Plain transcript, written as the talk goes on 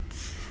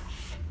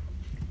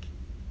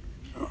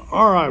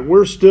All right,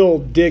 we're still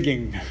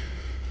digging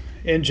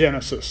in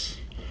Genesis.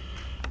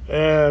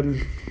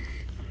 And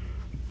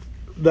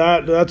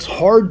that's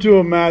hard to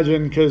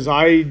imagine because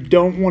I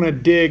don't want to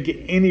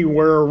dig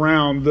anywhere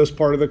around this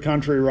part of the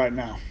country right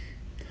now.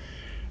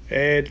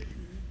 It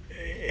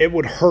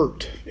would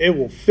hurt. It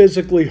will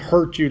physically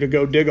hurt you to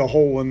go dig a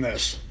hole in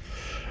this.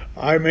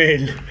 I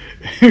mean,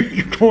 you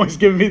can always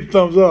give me the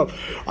thumbs up.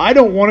 I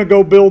don't want to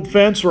go build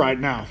fence right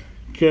now,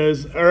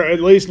 or at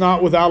least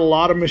not without a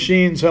lot of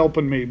machines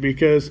helping me,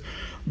 because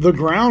the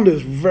ground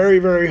is very,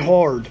 very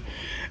hard.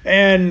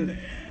 And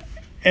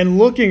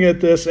looking at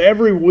this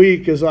every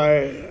week as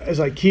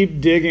I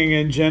keep digging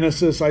in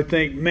Genesis, I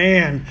think,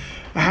 man,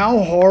 how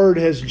hard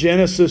has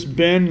Genesis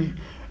been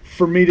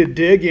for me to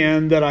dig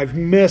in that I've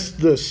missed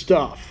this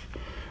stuff?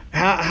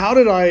 How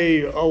did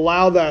I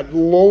allow that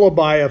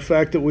lullaby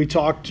effect that we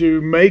talked to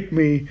make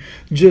me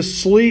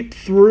just sleep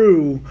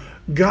through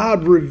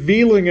God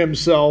revealing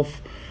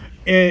himself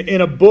in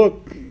a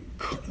book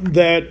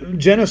that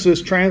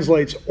Genesis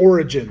translates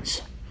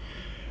origins?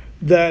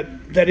 That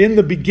in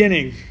the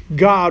beginning,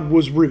 God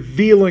was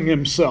revealing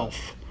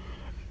himself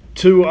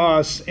to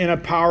us in a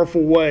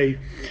powerful way.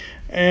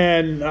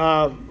 And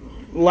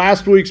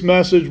last week's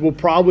message will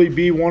probably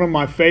be one of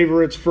my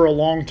favorites for a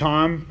long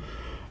time.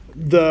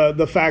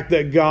 The fact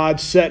that God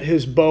set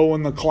his bow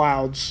in the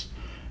clouds,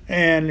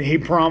 and he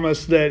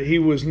promised that he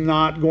was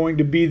not going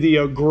to be the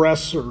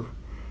aggressor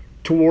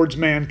towards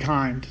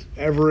mankind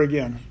ever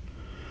again.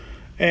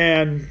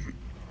 And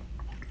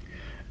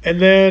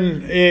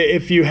then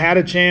if you had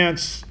a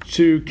chance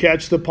to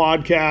catch the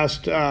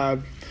podcast,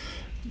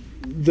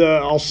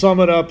 I'll sum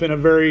it up in a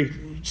very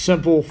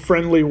simple,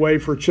 friendly way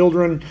for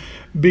children.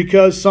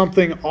 Because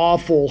something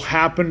awful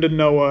happened to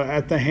Noah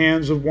at the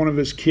hands of one of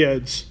his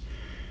kids,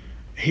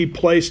 he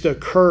placed a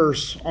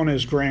curse on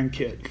his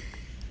grandkid.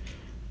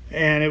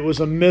 And it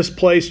was a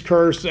misplaced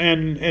curse.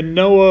 And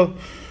Noah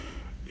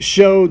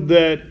showed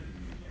that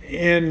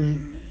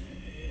in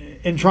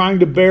trying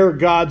to bear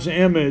God's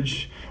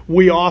image,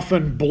 we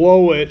often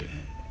blow it,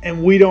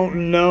 and we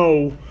don't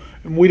know,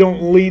 and we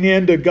don't lean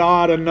into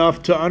God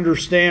enough to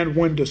understand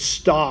when to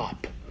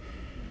stop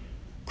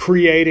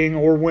creating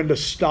or when to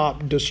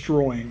stop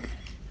destroying.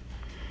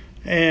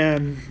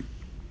 And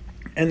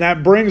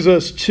that brings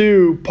us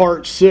to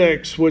part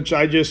 6, which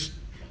I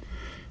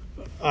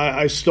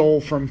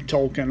stole from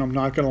Tolkien. I'm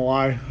not going to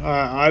lie.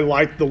 I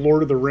like the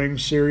Lord of the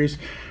Rings series,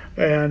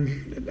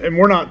 and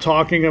we're not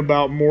talking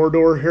about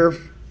Mordor here.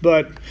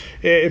 But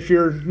if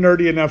you're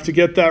nerdy enough to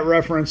get that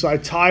reference, I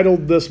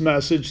titled this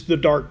message, The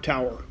Dark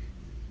Tower.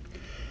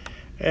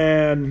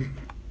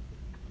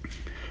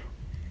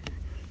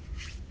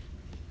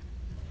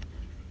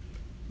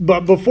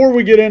 But before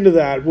we get into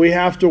that, we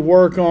have to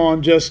work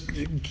on just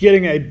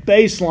getting a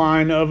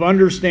baseline of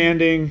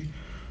understanding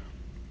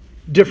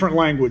different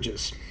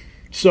languages.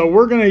 So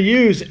we're going to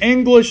use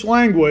English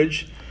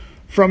language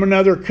from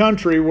another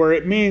country where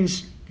it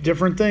means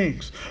different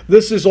things.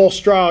 This is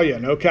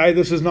Australian, okay?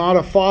 This is not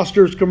a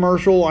Foster's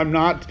commercial. I'm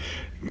not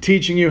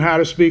teaching you how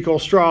to speak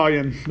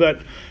Australian,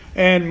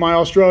 and my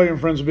Australian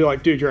friends will be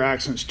like, dude, your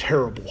accent's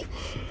terrible.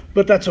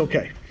 But that's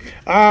okay.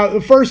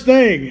 The first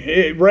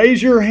thing,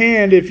 raise your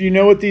hand if you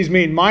know what these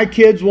mean. My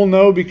kids will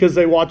know because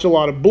they watch a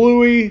lot of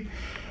Bluey.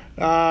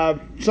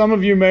 Some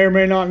of you may or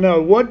may not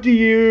know.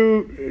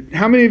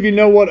 How many of you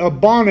know what a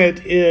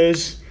bonnet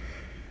is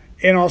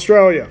in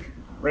Australia?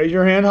 Raise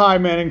your hand high,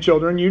 Manning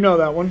children. You know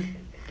that one.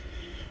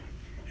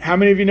 How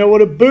many of you know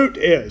what a boot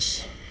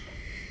is?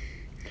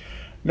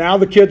 Now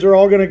the kids are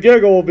all going to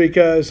giggle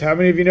because how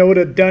many of you know what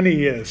a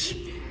dunny is?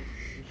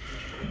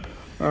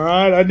 All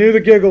right, I knew the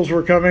giggles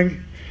were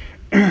coming.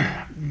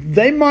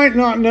 They might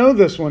not know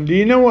this one. Do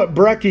you know what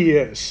brekkie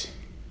is?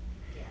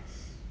 Yes.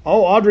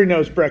 Oh, Audrey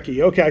knows brekkie.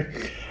 Okay.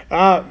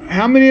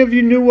 How many of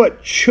you knew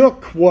what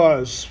chook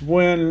was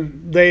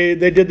when they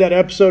did that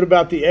episode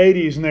about the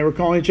 80s and they were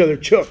calling each other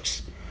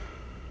chooks?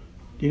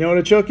 Do you know what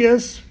a chook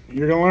is?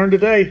 You're going to learn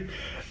today.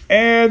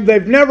 And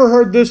they've never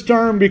heard this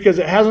term because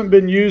it hasn't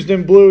been used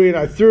in Bluey, and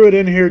I threw it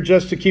in here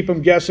just to keep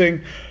them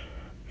guessing.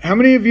 How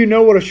many of you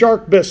know what a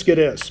shark biscuit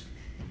is?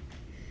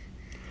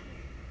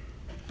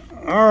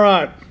 All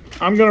right.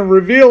 I'm going to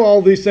reveal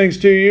all these things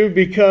to you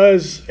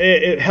because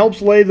it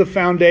helps lay the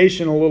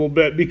foundation a little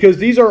bit, because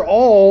these are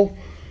all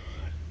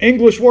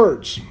English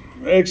words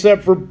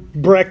except for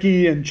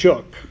brekkie and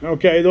chook.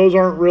 Okay, those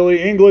aren't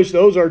really English.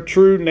 Those are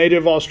true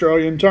native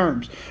Australian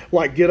terms,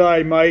 like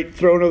g'day mate,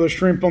 throw another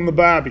shrimp on the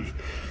barbie.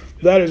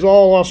 That is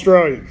all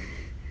Australian.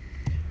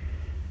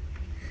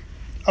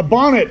 A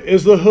bonnet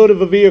is the hood of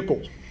a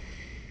vehicle.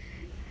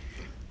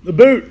 The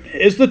boot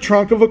is the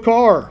trunk of a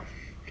car.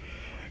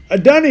 A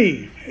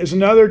dunny is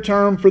another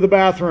term for the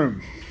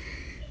bathroom.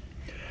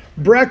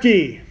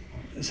 Brekkie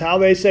is how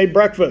they say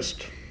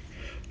breakfast.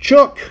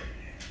 Chook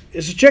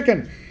is a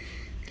chicken.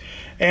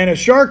 And a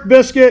shark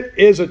biscuit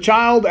is a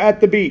child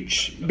at the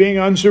beach being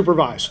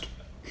unsupervised.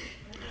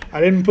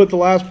 I didn't put the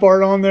last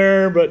part on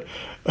there, but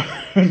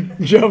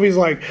Jovi's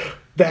like,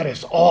 that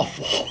is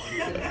awful.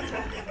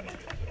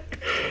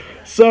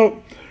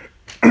 So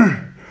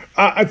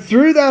I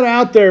threw that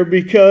out there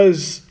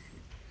because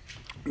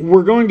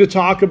we're going to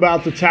talk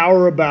about the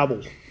Tower of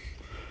Babel.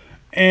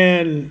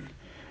 And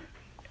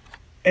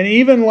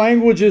even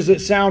languages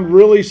that sound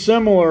really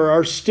similar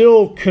are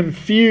still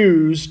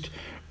confused,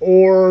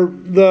 or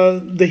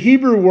the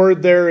Hebrew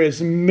word there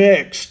is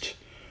mixed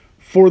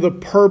for the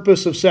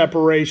purpose of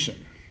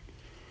separation,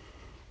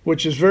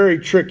 which is very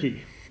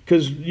tricky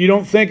because you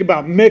don't think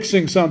about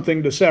mixing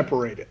something to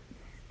separate it.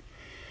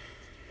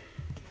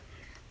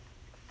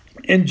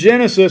 In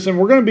Genesis, and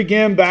we're going to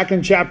begin back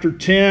in chapter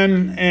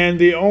 10, and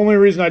the only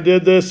reason I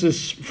did this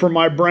is for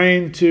my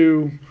brain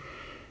to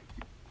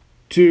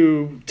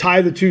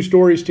tie the two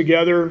stories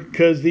together,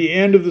 because the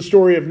end of the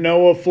story of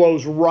Noah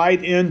flows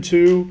right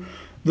into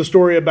the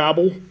story of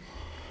Babel.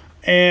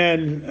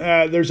 And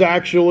there's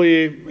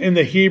actually, in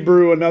the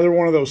Hebrew, another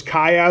one of those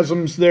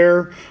chiasms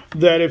there,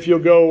 that if you'll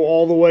go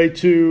all the way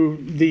to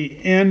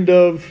the end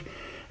of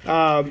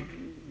the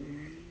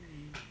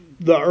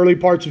early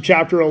parts of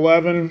chapter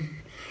 11,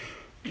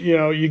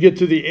 you get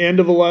to the end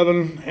of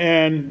 11,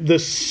 and a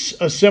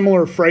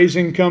similar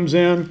phrasing comes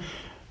in.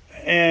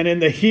 And in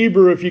the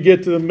Hebrew, if you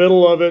get to the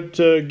middle of it,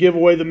 to give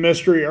away the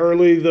mystery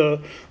early,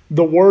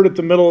 the word at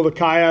the middle of the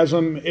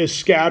chiasm is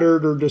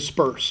scattered or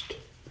dispersed,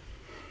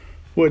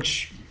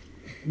 which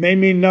may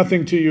mean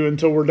nothing to you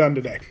until we're done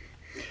today.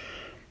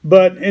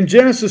 But in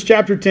Genesis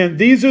chapter 10,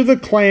 these are the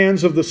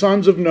clans of the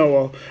sons of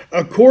Noah,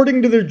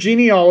 according to their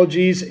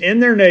genealogies in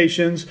their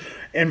nations,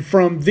 and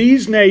from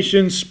these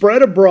nations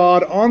spread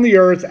abroad on the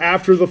earth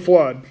after the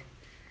flood.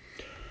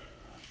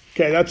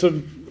 Okay, that's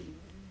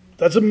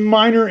a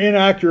minor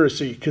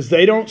inaccuracy, because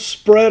they don't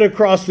spread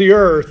across the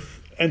earth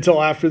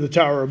until after the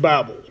Tower of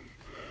Babel.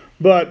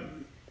 But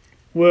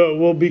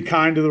we'll be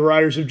kind to the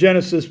writers of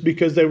Genesis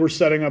because they were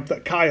setting up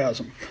that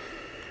chiasm.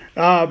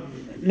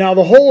 Now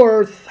the whole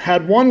earth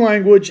had one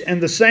language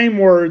and the same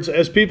words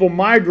as people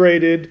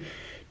migrated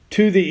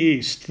to the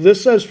east.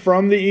 This says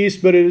from the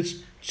east, but it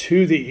is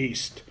to the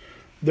east.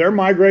 They're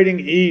migrating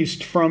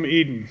east from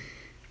Eden.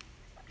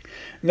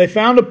 And they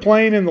found a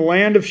plain in the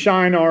land of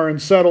Shinar and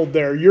settled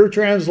there. Your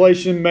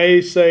translation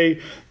may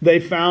say they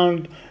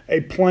found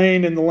a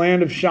plain in the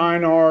land of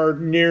Shinar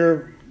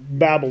near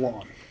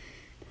Babylon.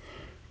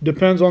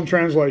 Depends on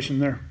translation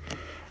there.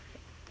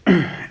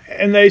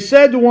 And they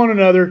said to one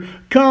another,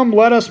 "Come,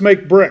 let us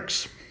make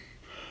bricks."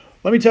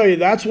 Let me tell you,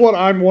 that's what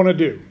I want to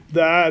do.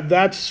 I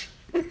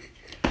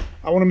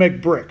want to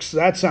make bricks.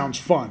 That sounds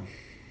fun.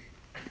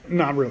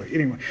 Not really.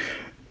 Anyway.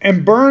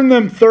 And burn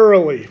them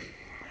thoroughly.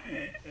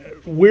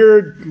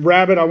 Weird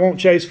rabbit I won't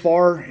chase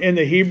far. In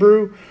the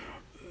Hebrew,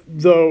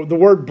 the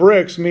word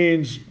bricks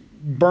means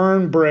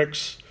burn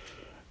bricks,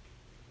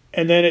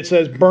 and then it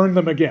says burn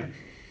them again.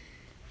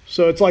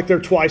 So it's like they're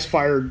twice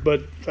fired,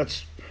 but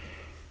that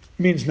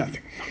means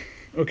nothing.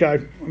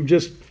 Okay, I'm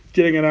just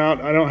getting it out.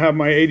 I don't have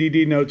my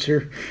ADD notes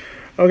here.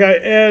 Okay,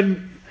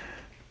 and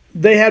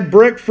they had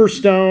brick for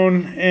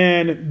stone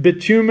and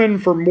bitumen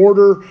for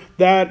mortar.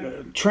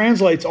 That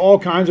translates all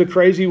kinds of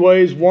crazy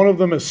ways. One of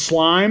them is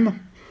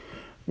slime.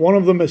 One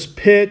of them is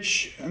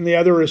pitch, and the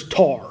other is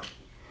tar,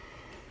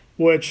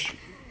 which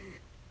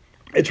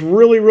it's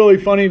really, really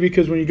funny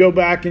because when you go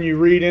back and you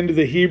read into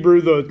the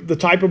Hebrew, the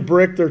type of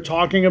brick they're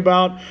talking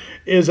about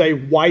is a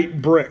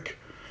white brick.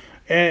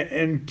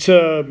 And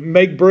to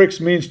make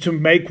bricks means to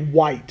make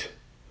white.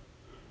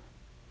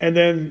 And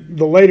then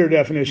the later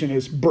definition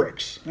is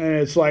bricks. And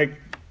it's like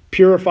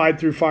purified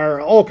through fire,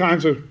 all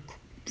kinds of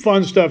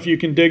fun stuff you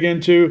can dig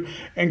into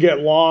and get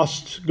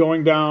lost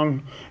going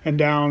down and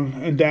down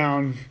and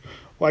down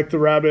like the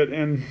rabbit,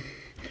 and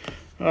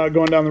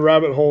going down the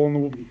rabbit hole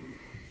in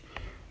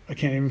I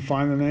can't even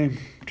find the name.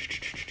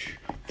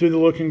 Through the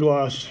Looking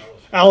Glass.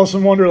 Alice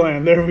in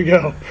Wonderland. There we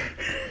go.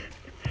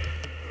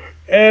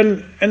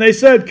 And they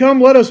said, "Come,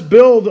 let us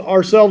build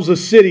ourselves a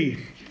city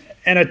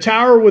and a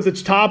tower with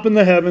its top in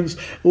the heavens.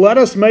 Let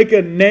us make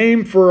a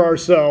name for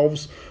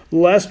ourselves,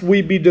 lest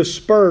we be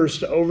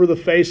dispersed over the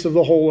face of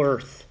the whole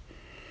earth."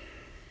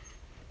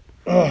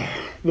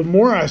 The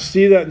more I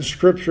see that in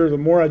Scripture, the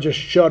more I just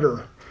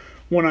shudder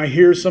when I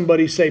hear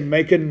somebody say,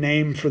 make a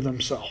name for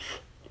themselves.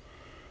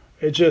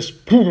 It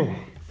just, and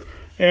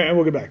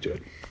we'll get back to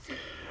it.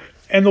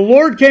 And the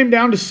Lord came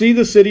down to see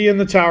the city and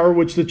the tower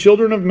which the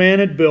children of man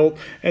had built.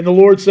 And the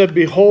Lord said,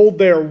 "Behold,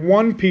 they are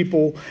one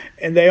people,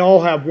 and they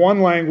all have one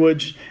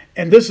language.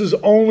 And this is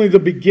only the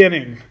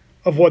beginning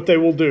of what they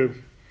will do.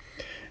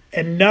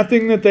 And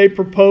nothing that they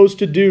propose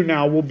to do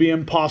now will be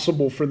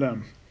impossible for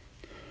them."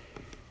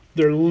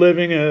 They're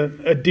living an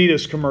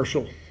Adidas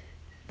commercial.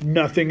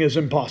 Nothing is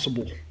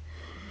impossible.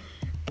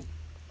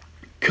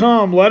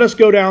 "Come, let us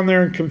go down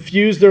there and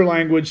confuse their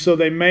language so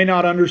they may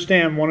not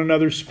understand one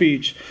another's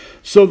speech."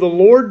 So the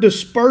Lord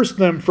dispersed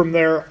them from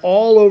there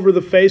all over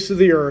the face of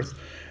the earth,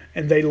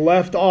 and they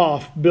left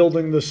off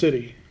building the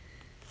city.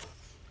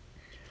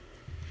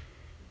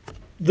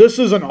 This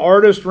is an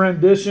artist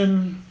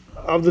rendition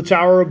of the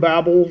Tower of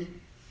Babel.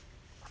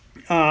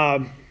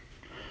 I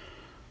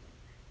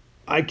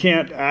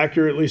can't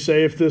accurately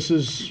say if this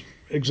is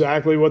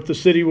exactly what the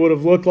city would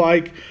have looked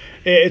like.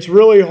 It's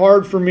really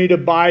hard for me to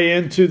buy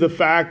into the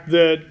fact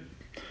that,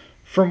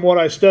 from what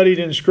I studied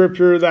in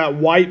Scripture, that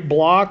white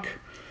block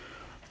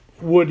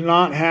would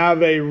not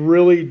have a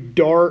really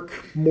dark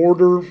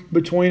mortar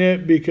between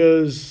it,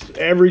 because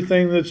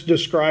everything that's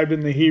described in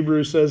the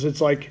Hebrew says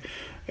it's like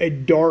a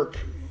dark,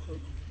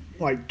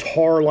 like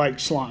tar-like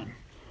slime.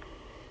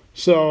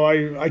 So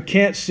I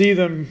can't see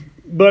them,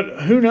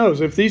 but who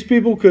knows? If these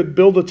people could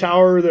build a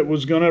tower that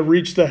was going to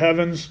reach the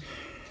heavens,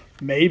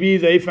 maybe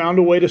they found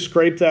a way to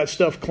scrape that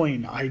stuff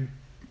clean.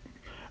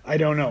 I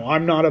don't know.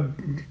 I'm not a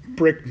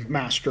brick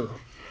master.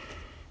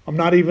 I'm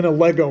not even a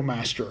Lego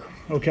master,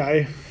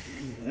 okay?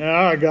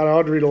 I got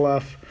Audrey to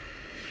laugh.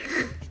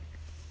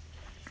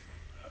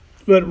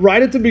 But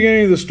right at the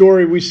beginning of the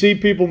story, we see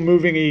people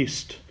moving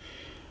east.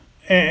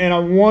 And I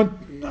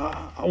want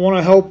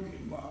to help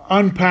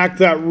unpack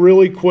that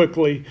really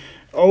quickly.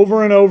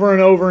 Over and over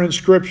and over in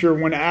Scripture,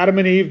 when Adam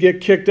and Eve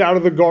get kicked out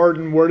of the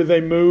garden, where do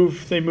they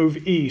move? They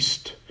move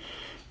east.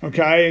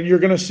 Okay? And you're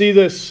going to see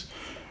this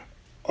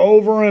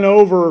over and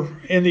over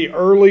in the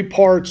early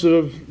parts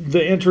of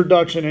the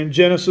introduction in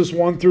Genesis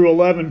 1 through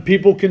 11.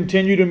 People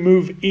continue to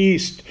move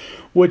east,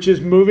 which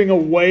is moving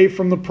away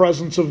from the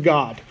presence of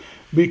God,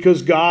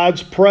 because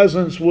God's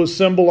presence was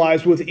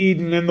symbolized with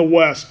Eden in the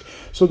west.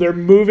 So they're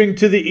moving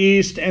to the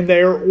east and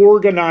they are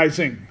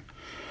organizing.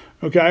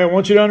 Okay, I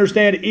want you to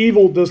understand,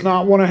 evil does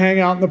not want to hang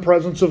out in the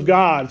presence of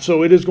God.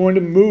 So it is going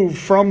to move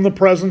from the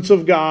presence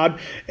of God,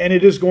 and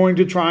it is going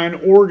to try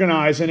and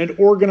organize, and it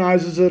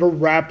organizes at a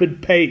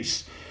rapid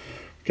pace.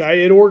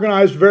 Okay, it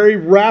organized very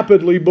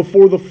rapidly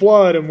before the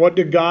flood, and what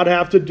did God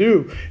have to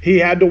do? He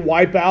had to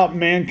wipe out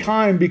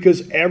mankind,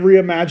 because every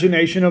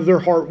imagination of their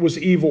heart was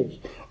evil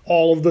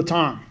all of the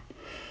time.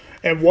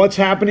 And what's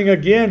happening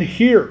again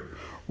here,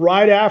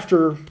 right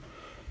after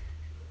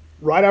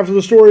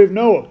the story of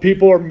Noah?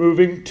 People are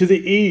moving to the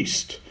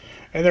east,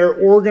 and they're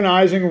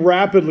organizing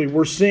rapidly.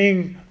 We're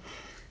seeing,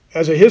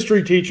 as a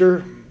history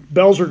teacher,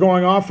 bells are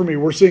going off for me.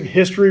 We're seeing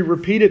history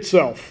repeat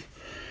itself.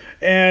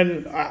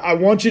 And I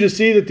want you to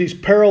see that these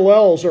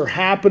parallels are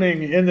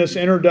happening in this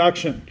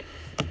introduction.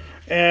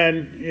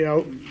 And, you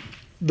know,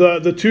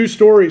 the two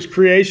stories,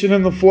 creation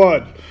and the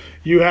flood.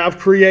 You have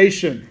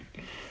creation.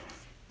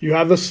 You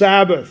have the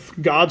Sabbath.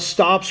 God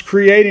stops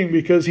creating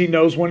because he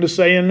knows when to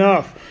say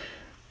enough.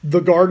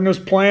 The garden is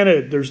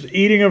planted. There's the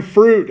eating of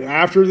fruit.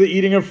 After the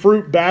eating of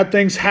fruit, bad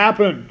things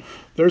happen.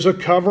 There's a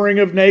covering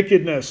of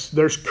nakedness.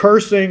 There's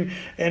cursing,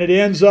 and it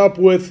ends up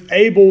with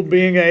Abel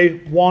being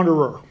a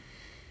wanderer.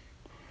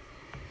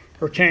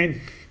 Or Cain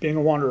being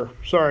a wanderer.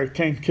 Sorry,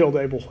 Cain killed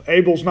Abel.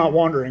 Abel's not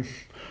wandering.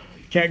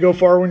 You can't go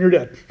far when you're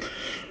dead.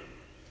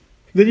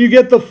 Then you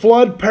get the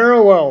flood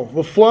parallel.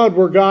 The flood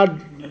where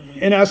God,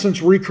 in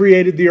essence,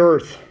 recreated the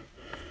earth.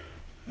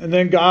 And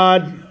then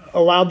God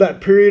allowed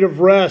that period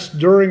of rest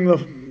during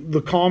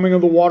the calming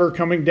of the water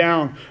coming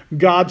down.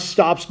 God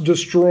stops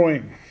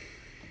destroying.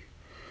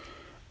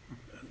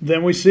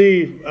 Then we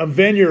see a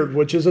vineyard,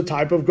 which is a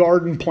type of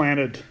garden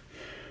planted.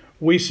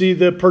 We see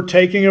the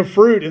partaking of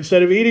fruit.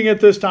 Instead of eating it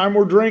this time,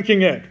 we're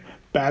drinking it.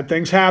 Bad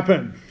things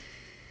happen.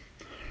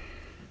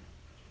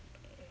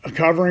 A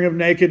covering of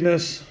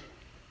nakedness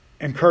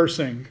and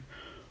cursing.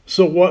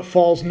 So what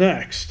falls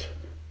next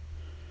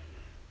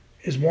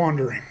is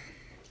wandering.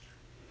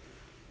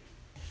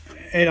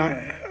 And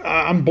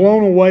I'm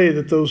blown away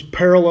that those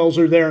parallels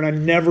are there, and I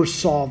never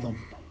saw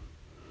them.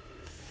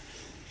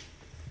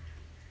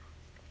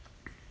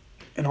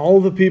 And all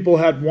the people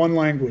had one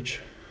language.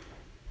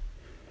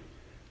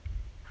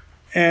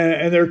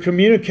 And their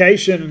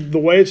communication, the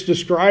way it's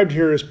described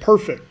here, is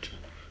perfect.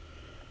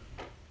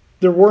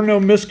 There were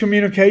no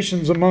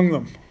miscommunications among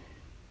them.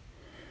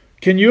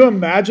 Can you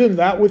imagine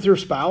that with your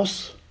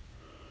spouse?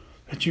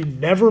 That you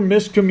never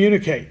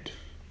miscommunicate.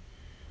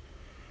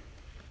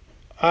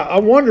 I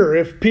wonder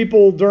if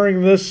people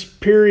during this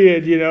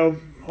period, well,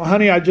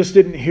 honey, I just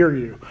didn't hear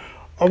you.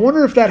 I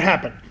wonder if that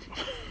happened.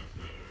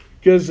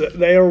 Because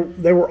they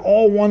were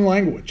all one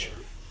language.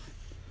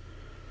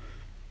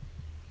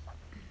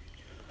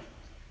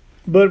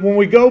 But when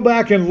we go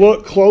back and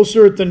look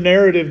closer at the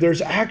narrative,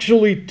 there's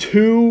actually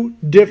two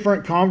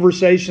different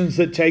conversations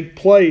that take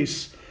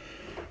place.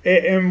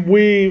 And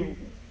when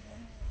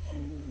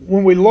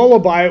we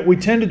lullaby it, we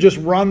tend to just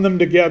run them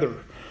together.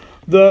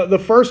 The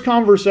first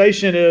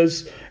conversation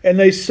is, and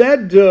they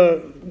said to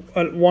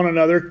one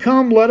another,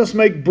 "Come, let us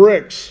make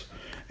bricks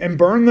and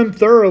burn them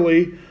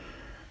thoroughly."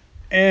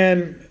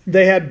 And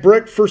they had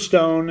brick for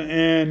stone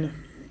and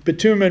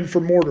bitumen for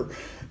mortar.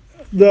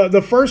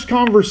 The first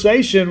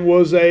conversation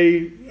was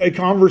a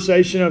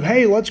conversation of,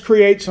 hey, let's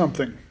create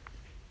something.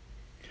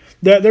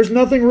 There's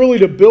nothing really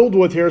to build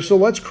with here, so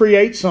let's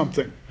create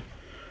something.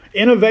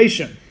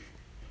 Innovation.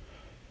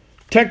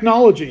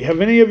 Technology. Have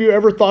any of you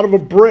ever thought of a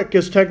brick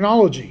as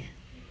technology?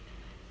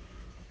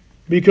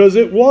 Because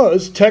it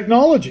was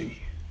technology.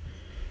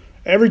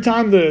 Every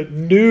time the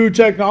new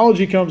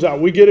technology comes out,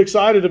 we get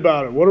excited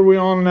about it. What are we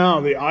on now?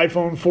 The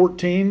iPhone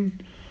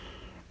 14?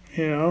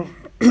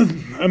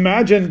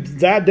 Imagine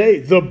that day,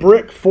 the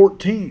brick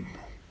 14.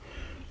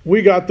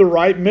 We got the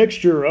right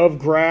mixture of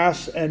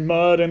grass and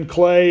mud and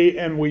clay,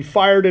 and we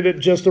fired it at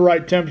just the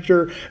right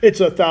temperature. It's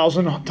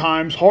 1,000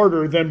 times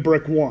harder than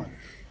brick one.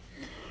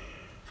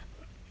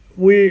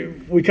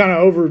 We kind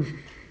of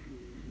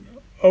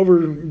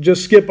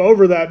just skip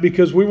over that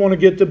because we want to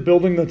get to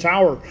building the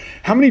tower.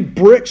 How many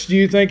bricks do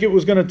you think it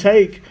was going to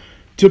take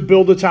to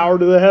build a tower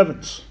to the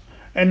heavens?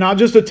 And not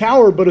just a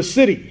tower, but a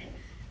city.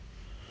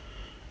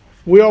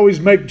 We always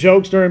make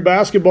jokes during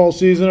basketball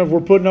season of we're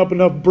putting up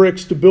enough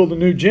bricks to build a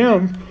new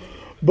gym,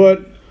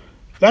 but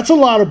that's a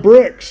lot of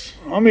bricks.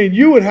 I mean,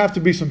 you would have to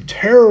be some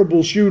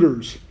terrible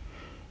shooters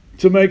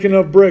to make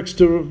enough bricks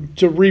to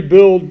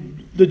rebuild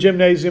the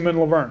gymnasium in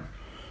Laverne.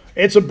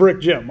 It's a brick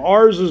gym.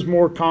 Ours is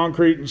more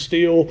concrete and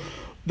steel.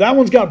 That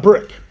one's got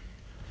brick.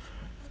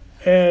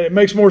 And it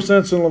makes more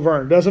sense in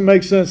Laverne. It doesn't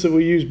make sense that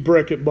we use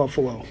brick at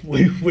Buffalo.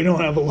 We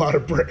don't have a lot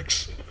of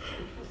bricks.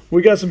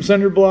 We got some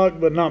cinder block,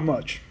 but not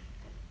much.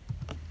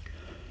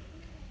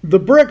 The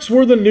bricks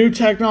were the new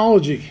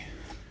technology.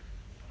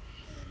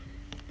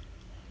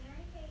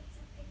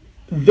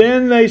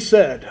 Then they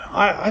said,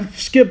 I've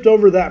skipped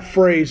over that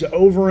phrase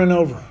over and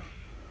over.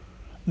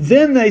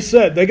 Then they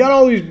said, they got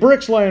all these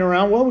bricks laying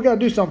around. Well, we got to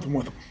do something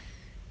with them.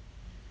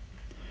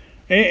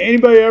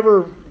 Anybody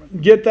ever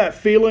get that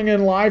feeling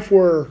in life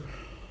where,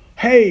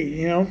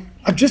 hey,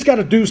 I've just got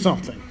to do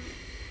something?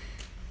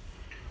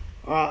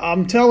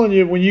 I'm telling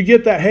you, when you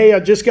get that, hey, I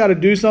just got to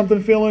do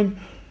something feeling,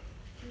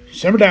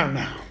 simmer down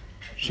now.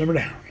 Simmer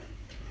down.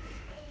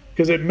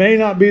 Because it may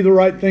not be the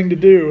right thing to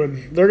do.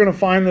 And they're going to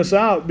find this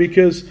out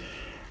because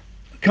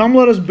come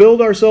let us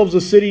build ourselves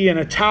a city and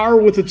a tower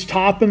with its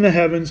top in the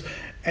heavens,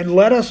 and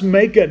let us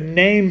make a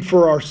name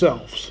for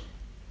ourselves,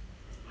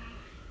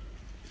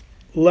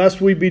 lest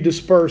we be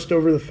dispersed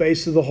over the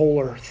face of the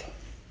whole earth.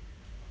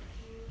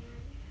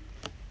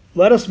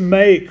 Let us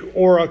make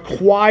or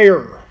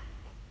acquire,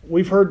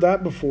 we've heard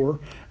that before,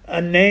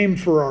 a name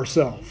for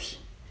ourselves,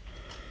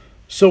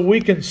 so we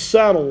can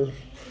settle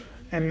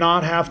and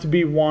not have to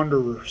be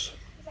wanderers.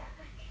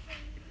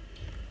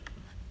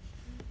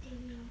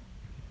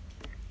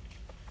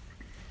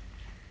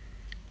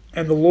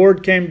 And the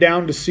Lord came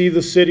down to see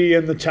the city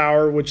and the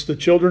tower which the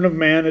children of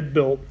man had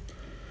built.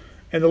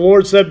 And the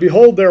Lord said,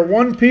 behold, they are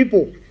one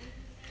people.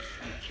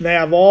 They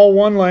have all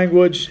one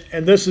language,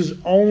 and this is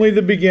only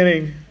the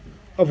beginning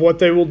of what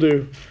they will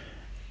do.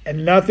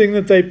 And nothing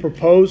that they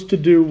propose to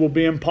do will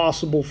be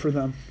impossible for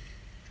them.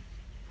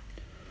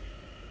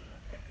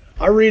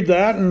 I read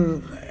that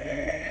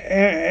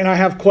and I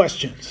have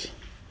questions.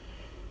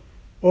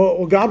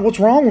 Well, God, what's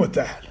wrong with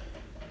that?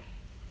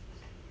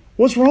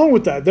 What's wrong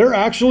with that? They're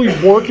actually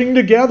working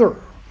together.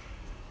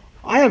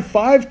 I have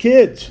 5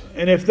 kids,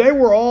 and if they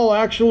were all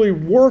actually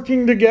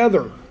working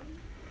together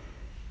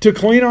to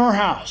clean our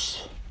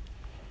house,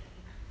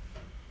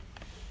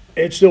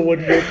 it still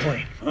wouldn't get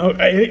clean.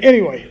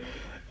 Anyway,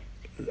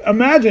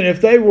 imagine if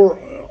they were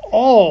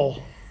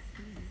all,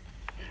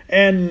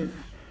 and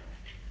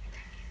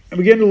I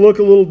begin to look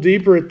a little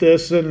deeper at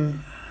this,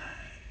 and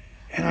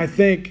I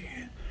think,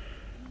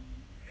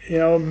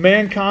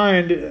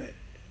 mankind,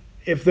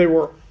 if they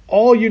were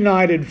all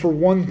united for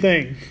one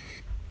thing,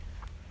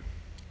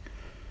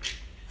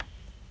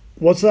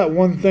 what's that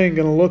one thing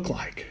going to look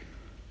like?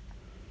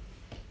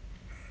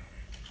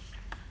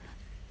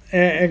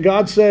 And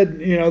God said,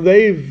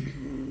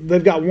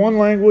 they've got one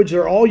language,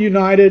 they're all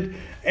united,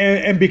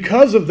 and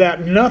because of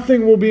that,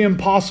 nothing will be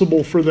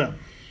impossible for them.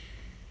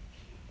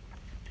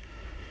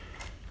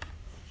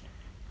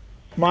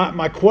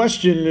 My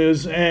question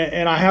is,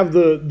 and I have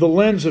the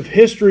lens of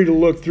history to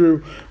look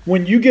through,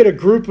 when you get a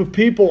group of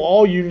people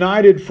all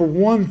united for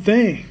one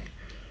thing,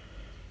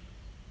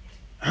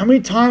 how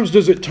many times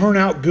does it turn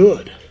out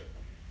good?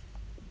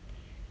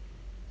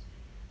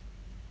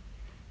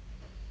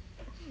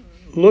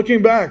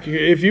 Looking back,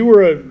 if you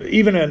were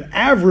even an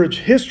average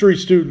history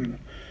student,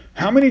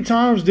 how many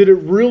times did it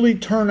really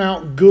turn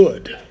out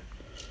good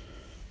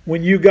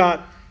when you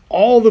got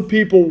all the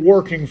people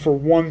working for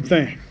one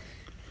thing?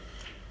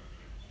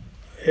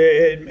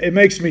 It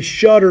makes me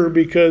shudder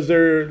because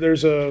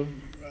there's a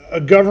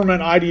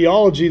government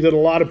ideology that a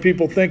lot of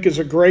people think is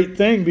a great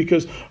thing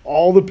because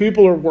all the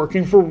people are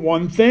working for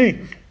one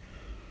thing.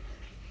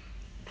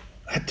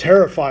 That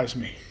terrifies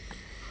me.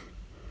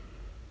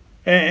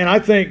 And I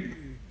think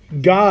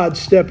God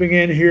stepping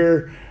in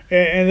here,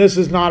 and this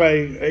is not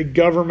a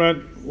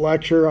government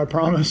lecture, I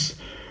promise,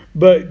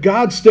 but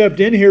God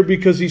stepped in here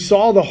because he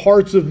saw the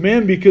hearts of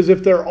men, because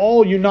if they're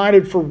all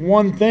united for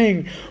one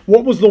thing,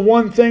 what was the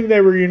one thing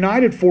they were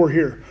united for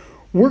here?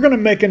 We're going to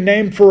make a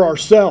name for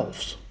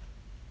ourselves.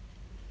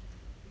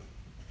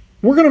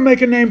 We're going to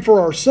make a name for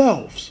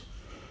ourselves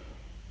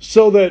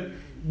so that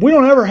we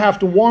don't ever have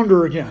to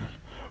wander again.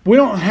 We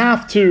don't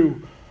have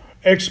to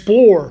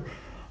explore.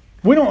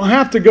 We don't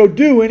have to go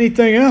do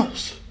anything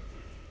else.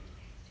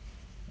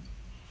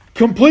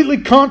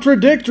 Completely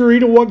contradictory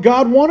to what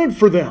God wanted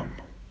for them.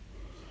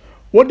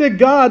 What did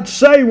God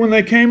say when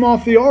they came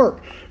off the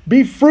ark?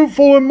 Be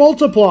fruitful and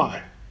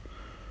multiply.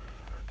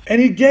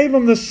 And he gave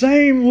them the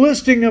same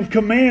listing of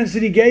commands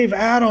that he gave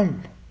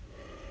Adam.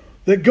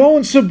 that go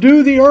and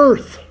subdue the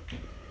earth.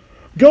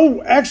 Go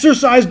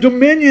exercise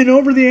dominion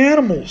over the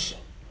animals.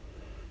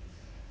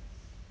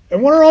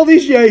 And what are all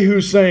these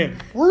yahoos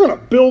saying? We're going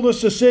to build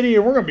us a city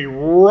and we're going to be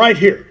right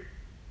here.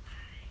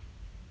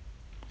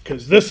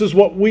 Because this is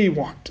what we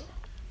want.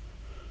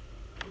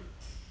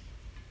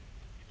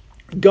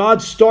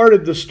 God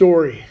started the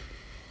story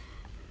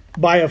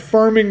by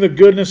affirming the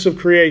goodness of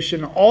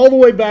creation all the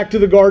way back to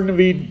the Garden of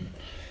Eden.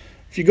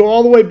 If you go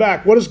all the way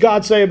back, what does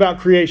God say about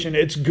creation?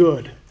 It's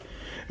good.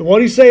 And what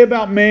does He say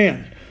about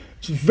man?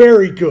 It's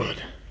very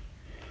good.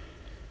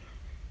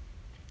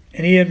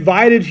 And He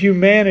invited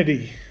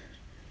humanity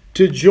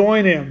to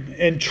join Him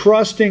in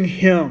trusting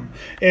Him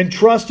and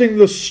trusting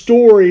the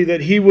story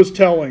that He was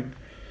telling,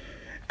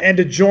 and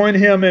to join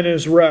Him in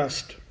His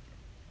rest.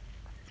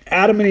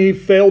 Adam and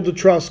Eve failed to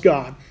trust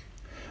God.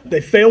 They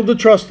failed to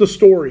trust the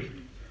story.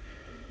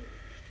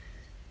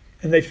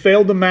 And they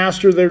failed to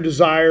master their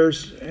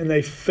desires, and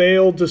they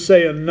failed to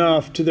say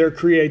enough to their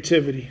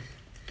creativity.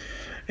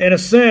 In a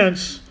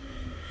sense,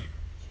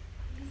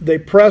 they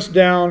pressed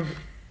down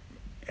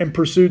and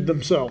pursued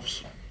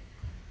themselves.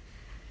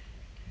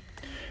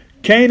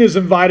 Cain is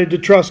invited to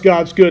trust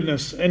God's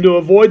goodness and to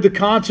avoid the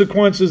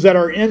consequences that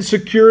our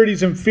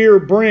insecurities and fear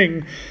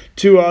bring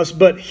to us,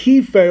 but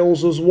he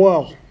fails as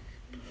well.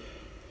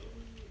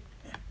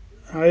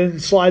 I didn't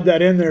slide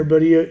that in there,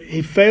 but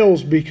he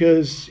fails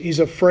because he's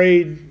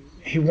afraid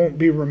he won't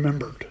be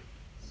remembered.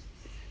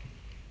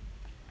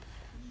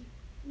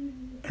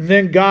 And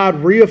then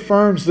God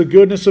reaffirms the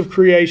goodness of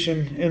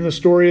creation in the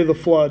story of the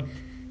flood.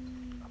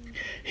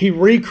 He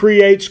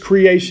recreates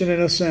creation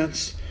in a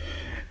sense.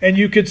 And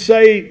you could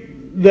say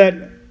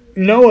that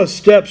Noah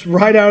steps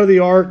right out of the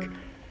ark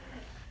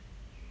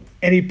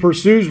and he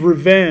pursues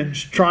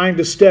revenge, trying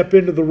to step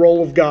into the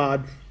role of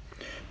God,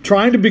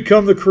 trying to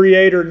become the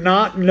creator,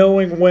 not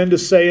knowing when to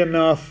say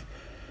enough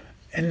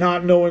and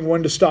not knowing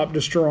when to stop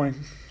destroying.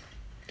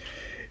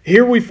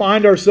 Here we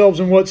find ourselves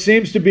in what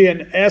seems to be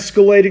an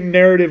escalating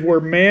narrative where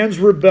man's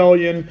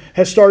rebellion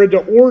has started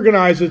to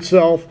organize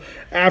itself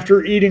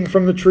after eating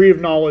from the tree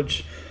of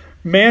knowledge.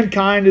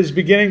 Mankind is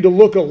beginning to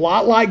look a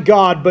lot like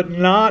God, but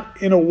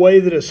not in a way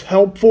that is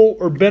helpful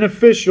or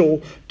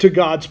beneficial to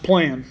God's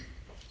plan.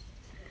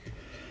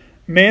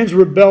 Man's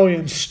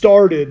rebellion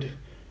started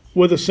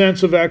with a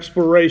sense of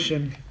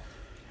exploration,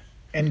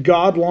 and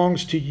God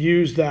longs to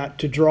use that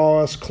to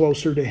draw us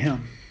closer to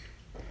Him.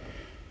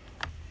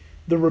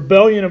 The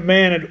rebellion of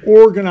man had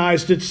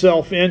organized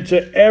itself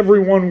into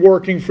everyone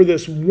working for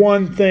this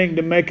one thing,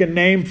 to make a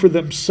name for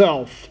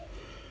themselves.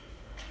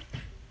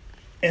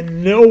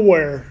 And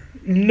nowhere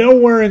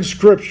in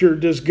Scripture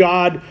does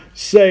God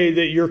say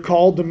that you're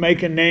called to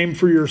make a name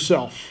for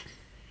yourself.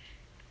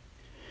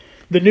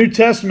 The New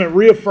Testament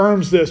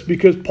reaffirms this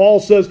because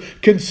Paul says,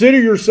 consider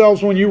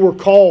yourselves when you were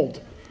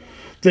called,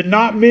 that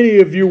not many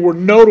of you were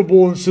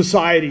notable in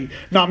society.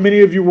 Not many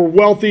of you were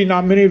wealthy.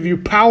 Not many of you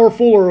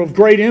powerful or of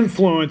great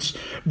influence.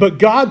 But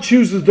God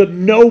chooses the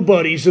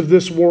nobodies of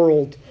this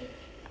world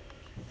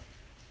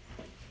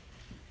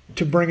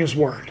to bring His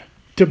word,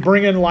 to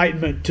bring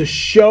enlightenment, to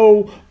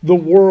show the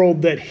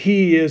world that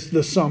He is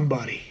the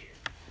somebody.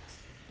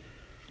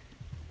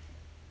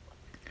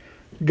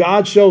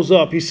 God shows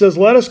up. He says,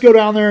 let us go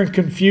down there and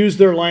confuse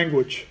their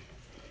language.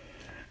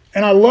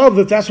 And I love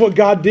that that's what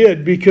God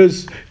did,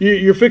 because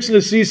you're fixing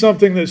to see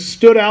something that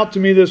stood out to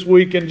me this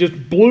week and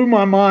just blew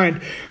my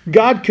mind.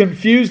 God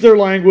confused their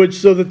language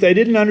so that they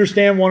didn't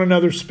understand one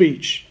another's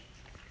speech.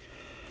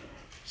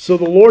 So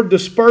the Lord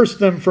dispersed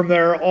them from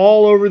there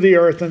all over the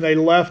earth, and they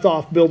left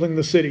off building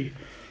the city.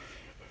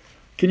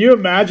 Can you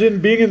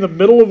imagine being in the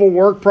middle of a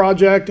work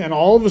project and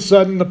all of a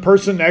sudden the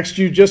person next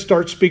to you just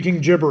starts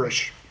speaking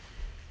gibberish?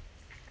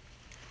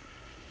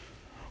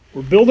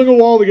 We're building a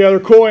wall together,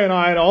 Coy and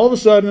I, and all of a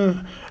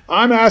sudden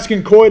I'm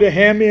asking Coy to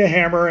hand me a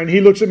hammer, and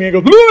he looks at me and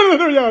goes,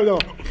 no.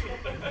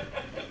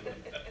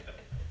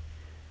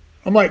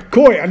 I'm like,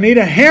 Coy, I need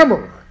a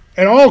hammer.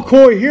 And all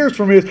Coy hears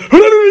from me is,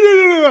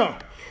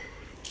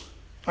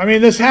 I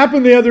mean, this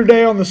happened the other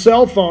day on the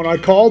cell phone. I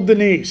called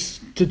Denise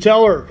to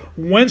tell her,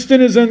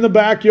 Winston is in the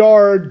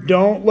backyard.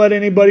 Don't let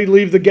anybody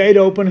leave the gate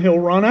open. He'll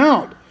run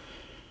out.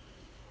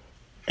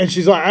 And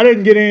she's like, I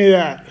didn't get any of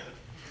that.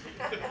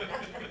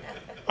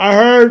 I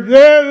heard,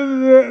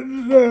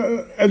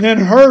 and then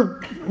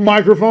her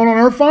microphone on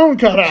her phone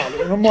cut out.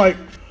 And I'm like,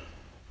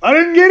 I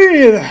didn't get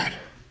any of that.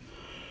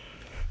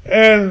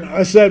 And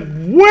I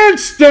said,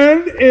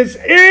 Winston is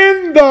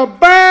in the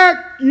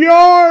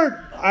backyard.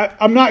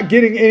 I'm not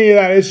getting any of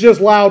that. It's just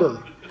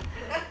louder.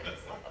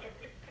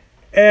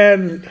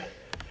 And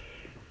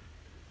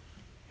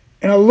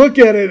I look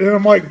at it and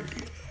I'm like,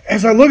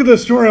 as I look at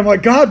this story, I'm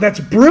like, God, that's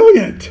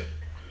brilliant.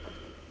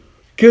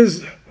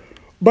 Because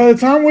by the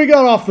time we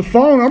got off the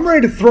phone, I'm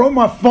ready to throw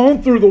my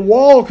phone through the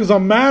wall because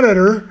I'm mad at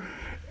her.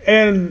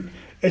 And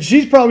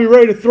she's probably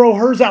ready to throw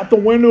hers out the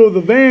window of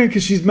the van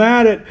because she's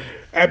mad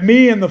at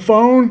me and the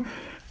phone.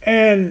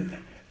 And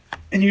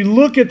you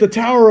look at the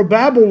Tower of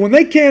Babel, when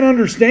they can't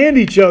understand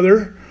each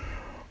other,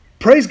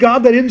 praise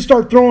God they didn't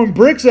start throwing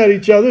bricks at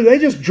each other. They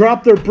just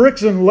dropped their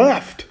bricks and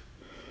left.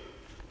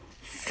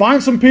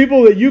 Find some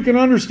people that you can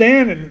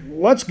understand and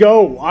let's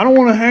go. I don't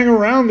want to hang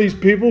around these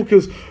people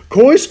because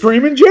Coy's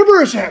screaming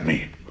gibberish at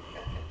me.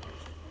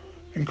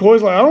 And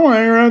Coy's like, I don't want to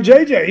hang around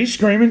JJ. He's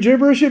screaming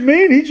gibberish at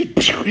me and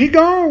he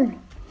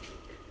gone.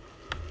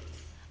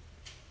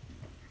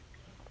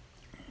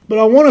 But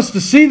I want us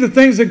to see the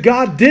things that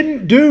God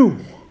didn't do.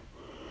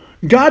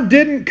 God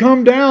didn't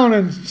come down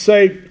and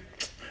say,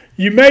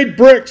 you made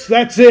bricks,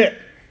 that's it.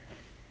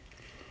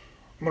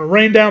 I'm going to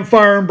rain down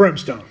fire and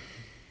brimstone.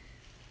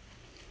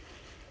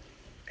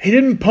 He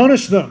didn't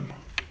punish them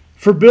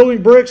for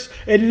building bricks.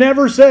 It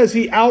never says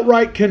he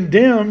outright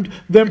condemned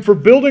them for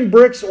building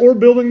bricks or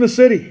building the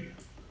city.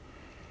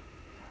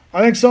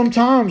 I think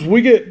sometimes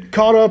we get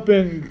caught up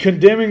in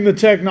condemning the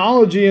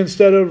technology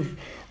instead of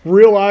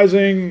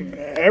realizing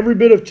every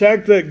bit of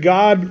tech that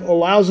God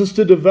allows us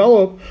to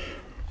develop,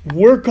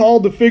 we're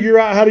called to figure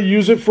out how to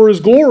use it for His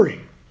glory.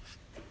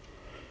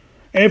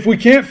 And if we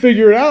can't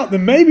figure it out,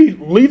 then maybe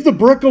leave the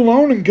brick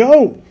alone and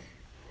go.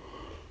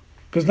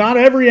 Because not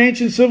every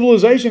ancient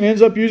civilization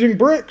ends up using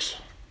bricks.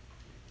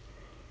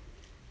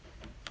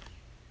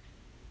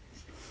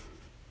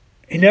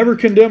 He never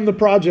condemned the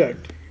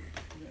project.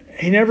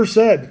 He never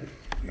said,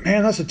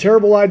 man, that's a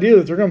terrible idea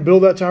that they're going to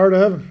build that tower to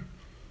heaven.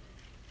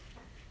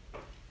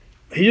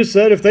 He just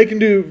said if they can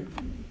do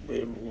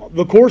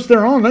the course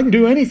they're on, they can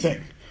do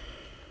anything.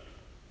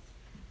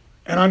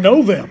 And I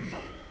know them.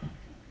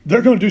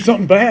 They're going to do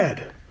something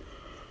bad.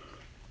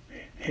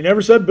 He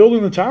never said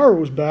building the tower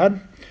was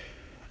bad.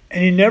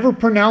 And he never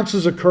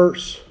pronounces a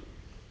curse.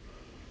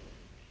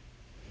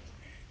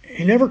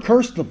 He never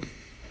cursed them.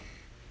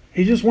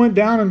 He just went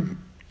down and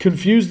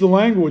confused the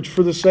language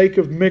for the sake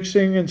of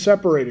mixing and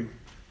separating.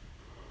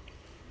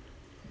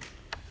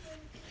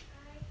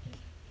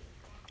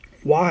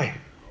 Why?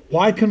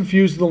 Why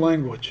confuse the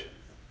language?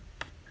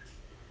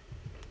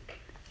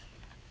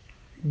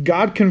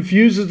 God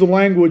confuses the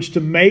language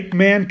to make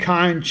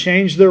mankind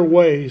change their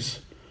ways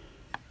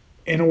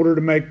in order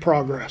to make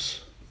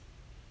progress.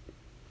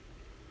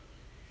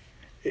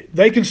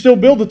 They can still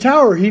build the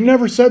tower. He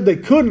never said they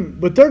couldn't,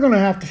 but they're going to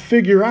have to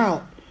figure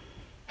out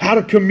how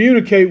to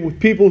communicate with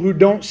people who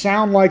don't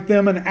sound like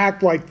them and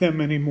act like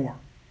them anymore.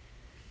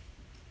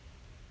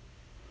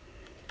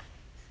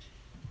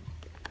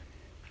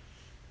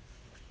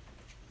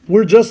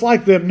 We're just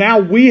like them. Now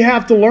we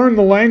have to learn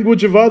the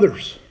language of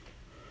others.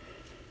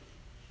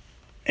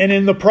 And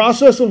in the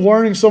process of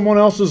learning someone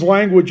else's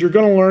language, you're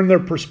going to learn their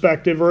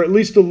perspective, or at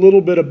least a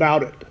little bit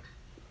about it.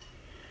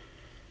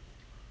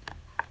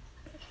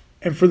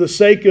 And for the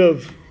sake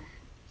of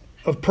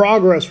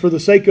progress, for the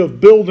sake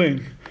of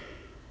building,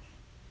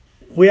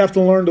 we have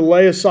to learn to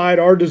lay aside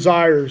our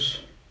desires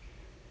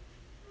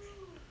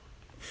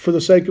for the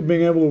sake of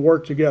being able to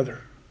work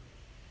together.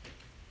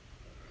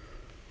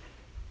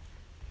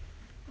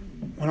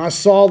 When I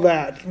saw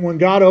that, when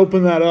God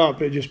opened that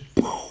up, it just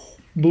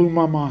blew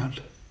my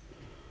mind.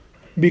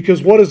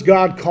 Because what has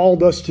God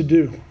called us to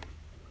do?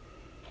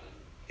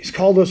 He's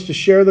called us to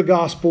share the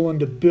gospel and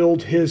to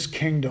build His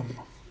kingdom.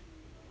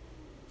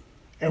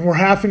 And we're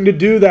having to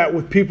do that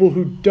with people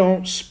who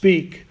don't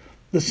speak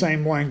the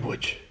same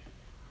language.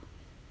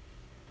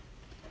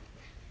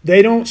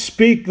 They don't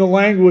speak the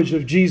language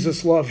of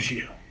Jesus loves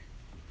you.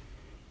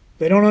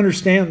 They don't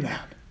understand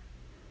that.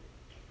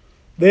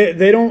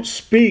 They don't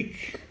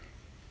speak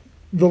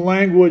the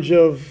language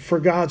of for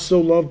God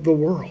so loved the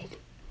world.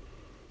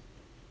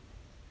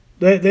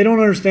 They don't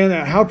understand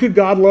that. How could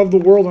God love the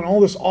world and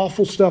all this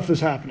awful stuff is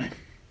happening?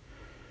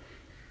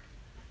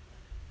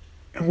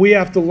 And we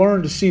have to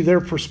learn to see their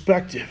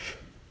perspective.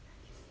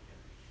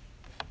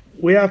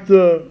 We have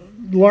to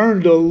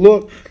learn to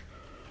look,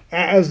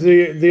 as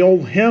the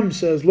old hymn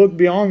says, look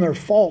beyond their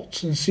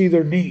faults and see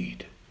their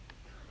need.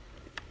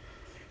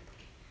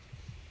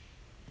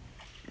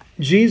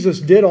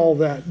 Jesus did all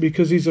that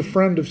because He's a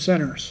friend of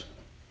sinners.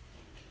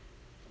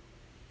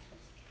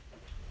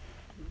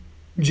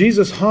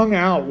 Jesus hung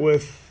out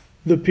with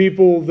the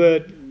people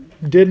that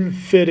didn't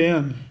fit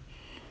in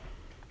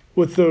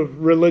with the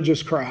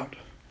religious crowd.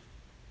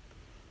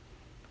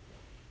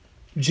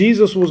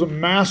 Jesus was a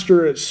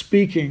master at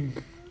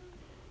speaking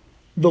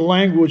the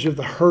language of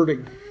the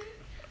hurting,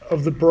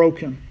 of the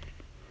broken,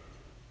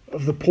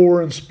 of the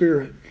poor in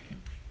spirit.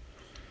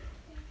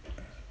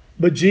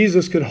 But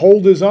Jesus could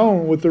hold His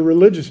own with the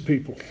religious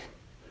people.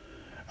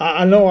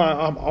 I know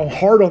I'm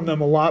hard on them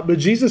a lot, but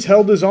Jesus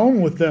held His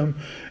own with them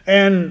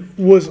and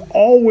was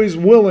always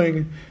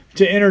willing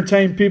to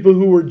entertain people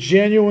who were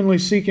genuinely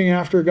seeking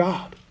after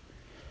God.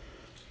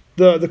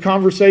 The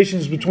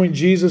conversations between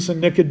Jesus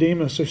and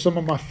Nicodemus are some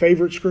of my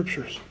favorite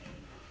scriptures.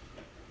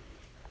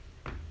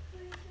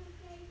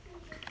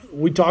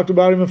 We talked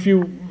about him a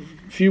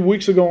few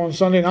weeks ago on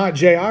Sunday night.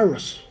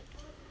 Jairus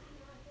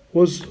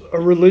was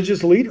a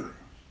religious leader,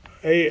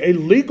 a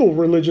legal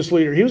religious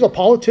leader. He was a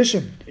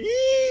politician.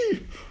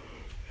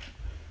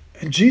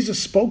 And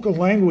Jesus spoke a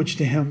language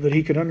to him that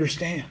he could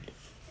understand.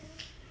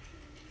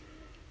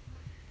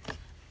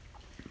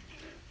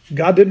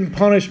 God didn't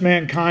punish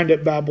mankind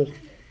at Babel.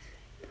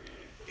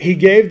 He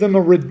gave them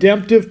a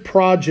redemptive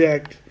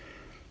project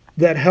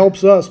that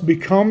helps us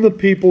become the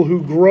people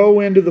who grow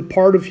into the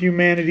part of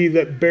humanity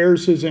that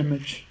bears His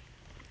image.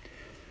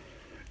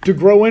 To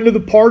grow into the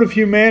part of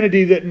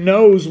humanity that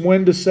knows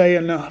when to say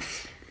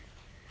enough.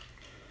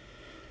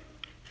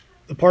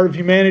 The part of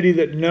humanity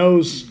that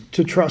knows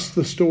to trust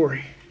the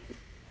story.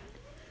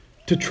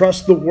 To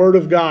trust the Word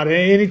of God.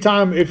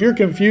 Anytime, if you're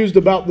confused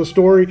about the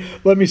story,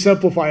 let me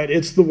simplify it.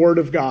 It's the Word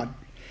of God.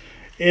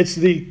 It's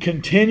the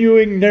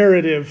continuing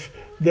narrative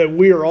that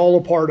we are all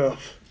a part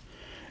of.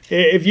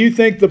 If you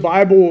think the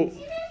Bible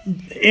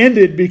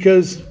ended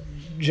because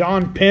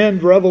John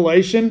penned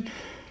Revelation,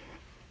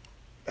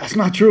 that's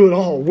not true at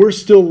all. We're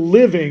still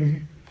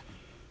living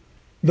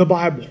the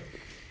Bible.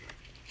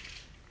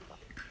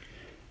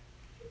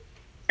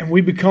 And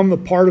we become the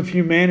part of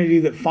humanity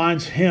that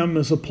finds Him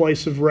as a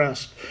place of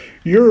rest.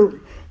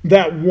 You're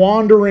that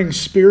wandering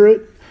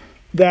spirit,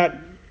 that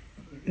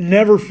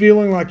never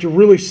feeling like you're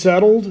really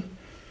settled.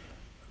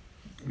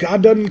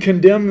 God doesn't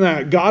condemn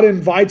that. God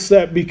invites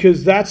that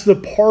because that's the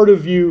part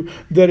of you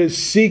that is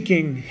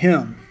seeking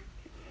Him.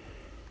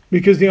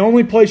 Because the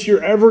only place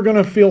you're ever going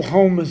to feel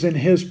home is in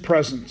His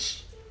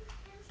presence.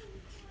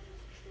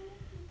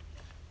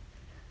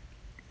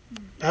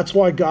 That's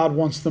why God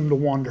wants them to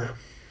wander.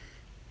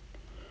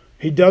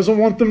 He doesn't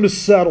want them to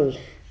settle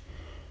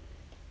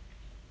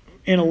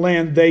in a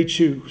land they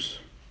choose,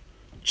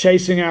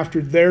 chasing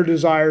after their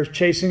desires,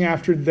 chasing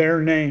after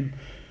their name.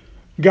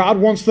 God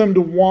wants them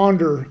to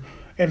wander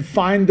and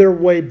find their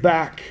way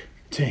back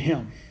to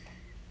Him.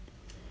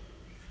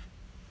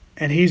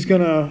 And He's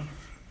going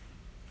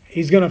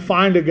to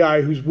find a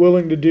guy who's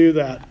willing to do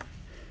that.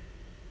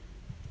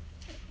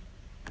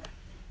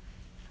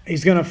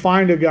 He's going to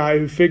find a guy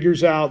who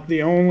figures out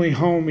the only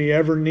home he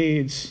ever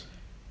needs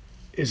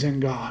is in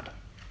God.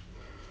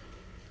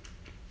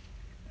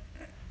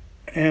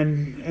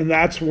 And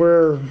that's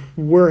where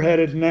we're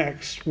headed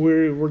next.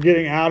 We're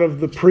getting out of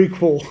the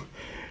prequel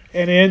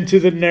and into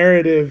the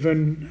narrative,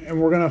 and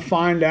we're going to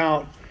find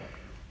out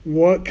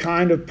what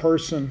kind of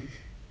person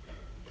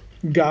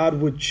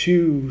God would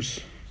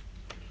choose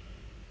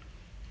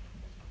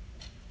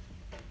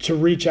to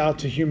reach out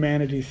to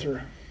humanity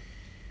through.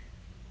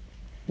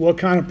 What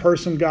kind of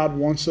person God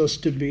wants us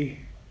to be.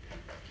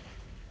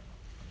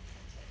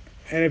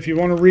 And if you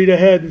want to read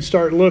ahead and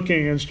start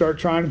looking and start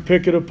trying to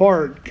pick it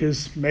apart,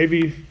 because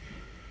maybe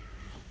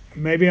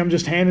I'm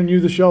just handing you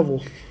the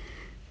shovel.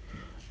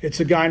 It's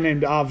a guy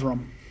named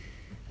Avram.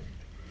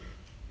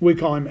 We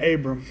call him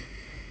Abram.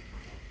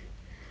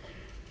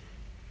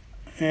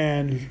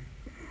 And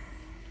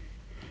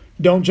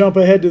don't jump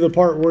ahead to the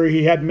part where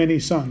he had many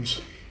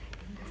sons,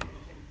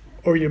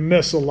 or you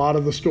miss a lot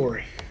of the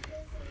story.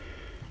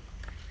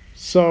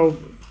 So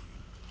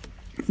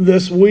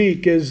this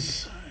week,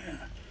 as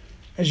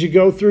you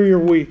go through your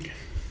week,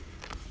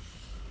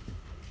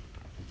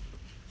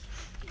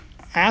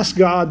 ask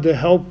God to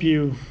help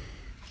you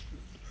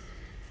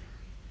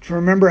to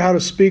remember how to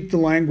speak the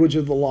language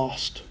of the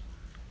lost.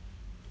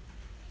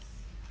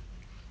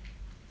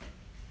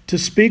 To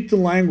speak the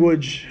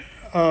language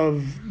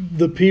of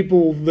the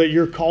people that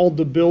you're called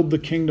to build the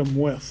kingdom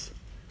with.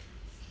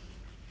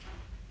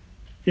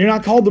 You're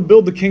not called to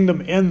build the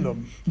kingdom in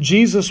them.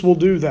 Jesus will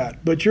do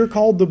that, but you're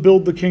called to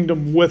build the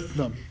kingdom with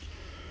them.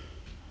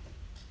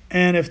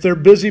 And if they're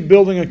busy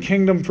building a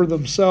kingdom for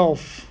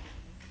themselves,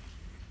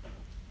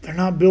 they're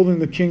not building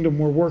the kingdom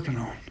we're working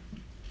on.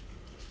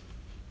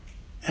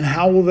 And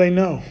how will they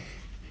know?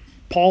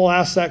 Paul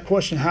asked that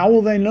question. How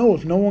will they know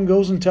if no one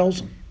goes and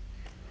tells them?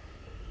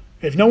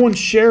 If no one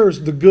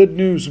shares the good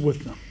news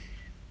with them?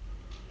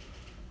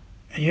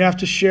 And you have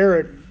to share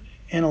it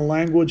in a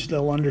language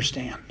they'll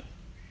understand.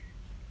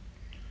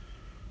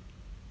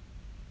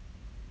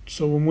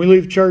 So when we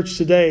leave church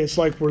today, it's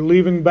like we're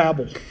leaving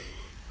Babel.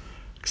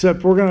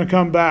 Except we're going to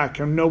come back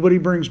and nobody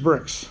brings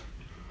bricks.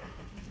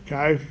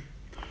 Okay?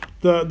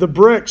 The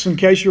bricks, in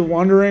case you're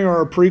wondering,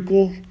 are a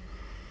prequel.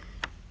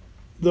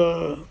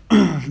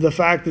 The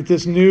fact that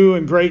this new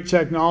and great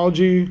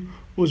technology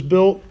was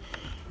built,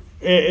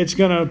 it's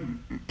going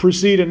to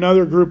precede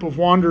another group of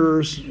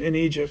wanderers in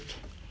Egypt.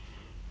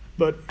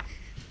 But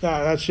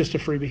that's just a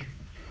freebie.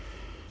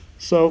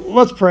 So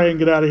let's pray and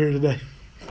get out of here today.